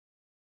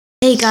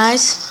Hey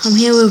guys, I'm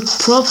here with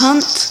Prop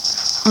Hunt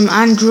on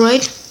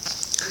Android.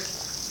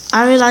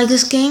 I really like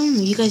this game.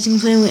 You guys can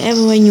play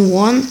whatever way you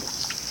want.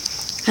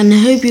 And I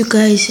hope you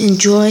guys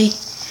enjoy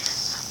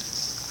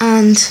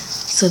and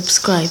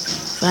subscribe.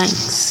 Thanks.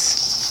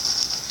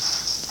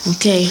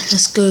 Okay,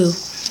 let's go.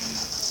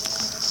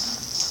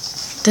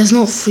 There's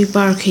not 3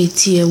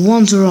 barricades here.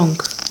 One's wrong.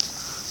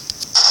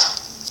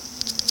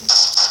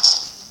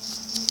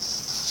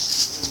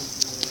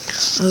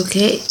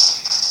 Okay.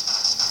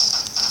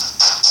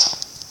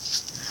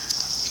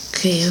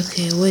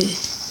 Okay, wait.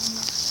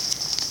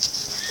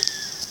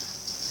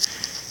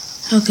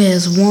 Okay,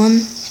 there's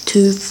 1,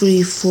 2,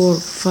 3, 4,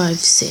 5,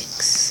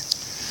 6.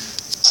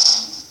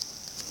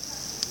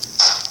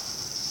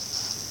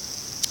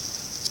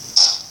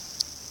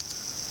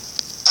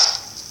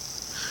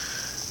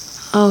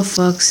 Oh,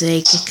 fuck's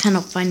sake, I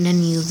cannot find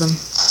any of them.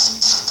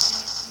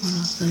 One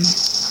of them.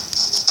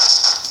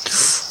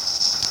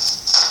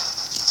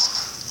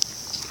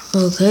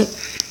 Okay.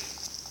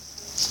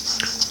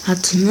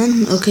 That's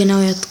none. Okay, now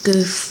we have to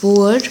go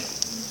forward.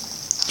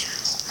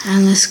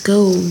 And let's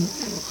go.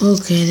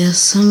 Okay, there's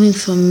something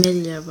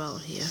familiar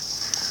about here.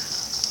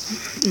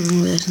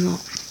 No, there's not.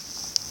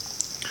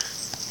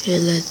 Okay,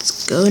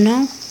 let's go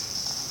now.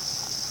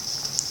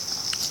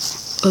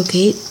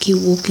 Okay, keep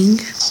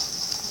walking.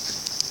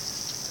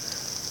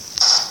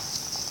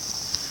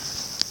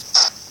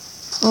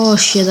 Oh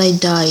shit, I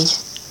died.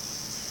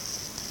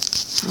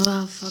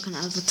 Oh, fucking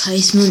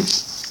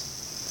advertisement.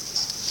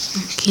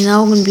 Okay,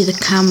 now I'm gonna be the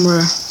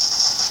camera.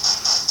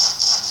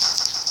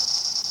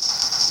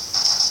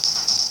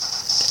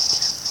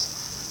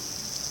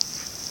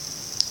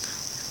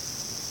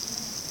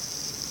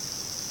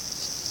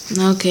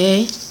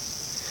 Okay,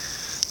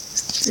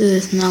 let's do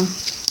this now.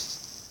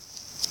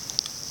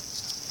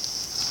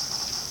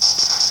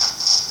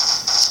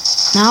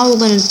 Now we're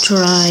gonna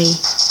try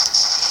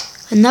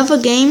another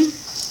game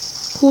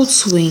called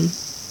Swing.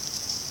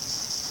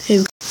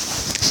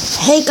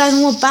 Hey guys,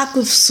 we're back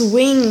with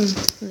Swing.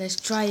 Let's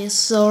try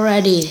this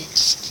already.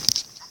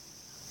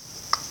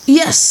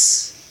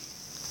 Yes!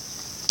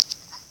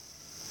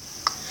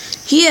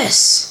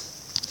 Yes!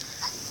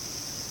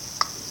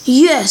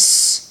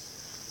 Yes!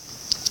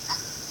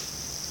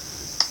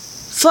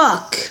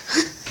 Fuck!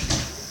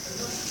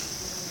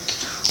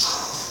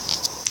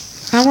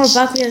 And we're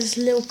back with this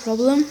little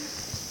problem.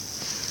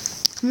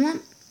 Come on.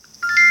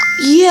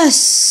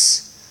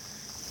 Yes!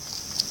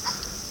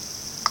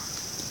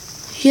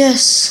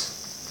 Yes!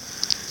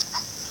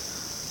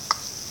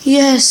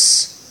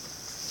 Yes!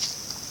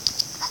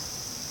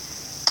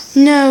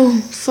 No,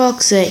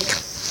 fuck's sake.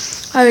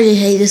 I really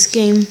hate this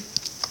game.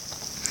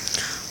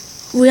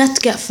 We have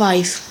to get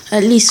 5.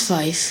 At least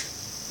 5.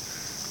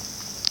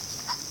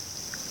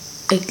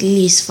 At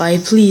least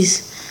 5,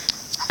 please.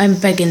 I'm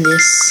begging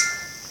this.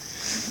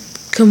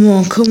 Come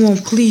on,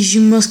 please,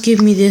 you must give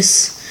me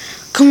this.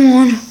 Come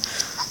on.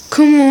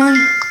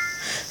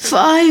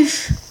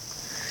 5.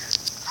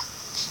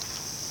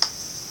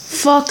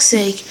 Fuck's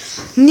sake.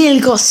 Nearly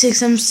got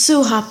 6. I'm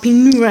so happy.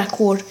 New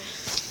record.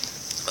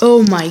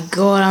 Oh my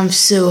god, I'm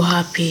so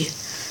happy.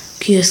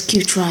 Okay, let's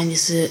keep trying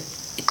this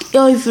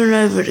over and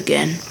over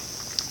again.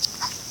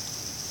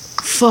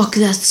 Fuck,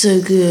 that's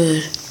so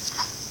good.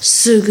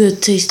 So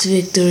good, taste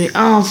victory.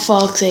 Oh,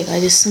 fuck's sake, I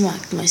just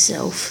smacked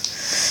myself.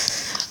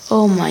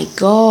 Oh my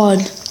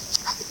god.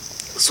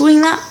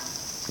 Swing that.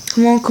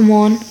 Come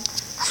on.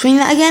 Swing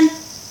that again.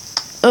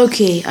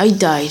 Okay, I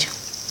died.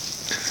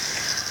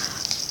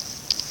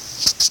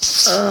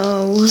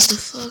 What the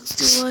fuck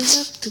do I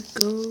have to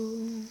go?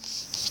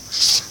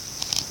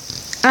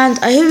 And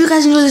I hope you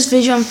guys enjoyed this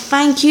video, and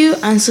thank you,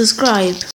 and subscribe.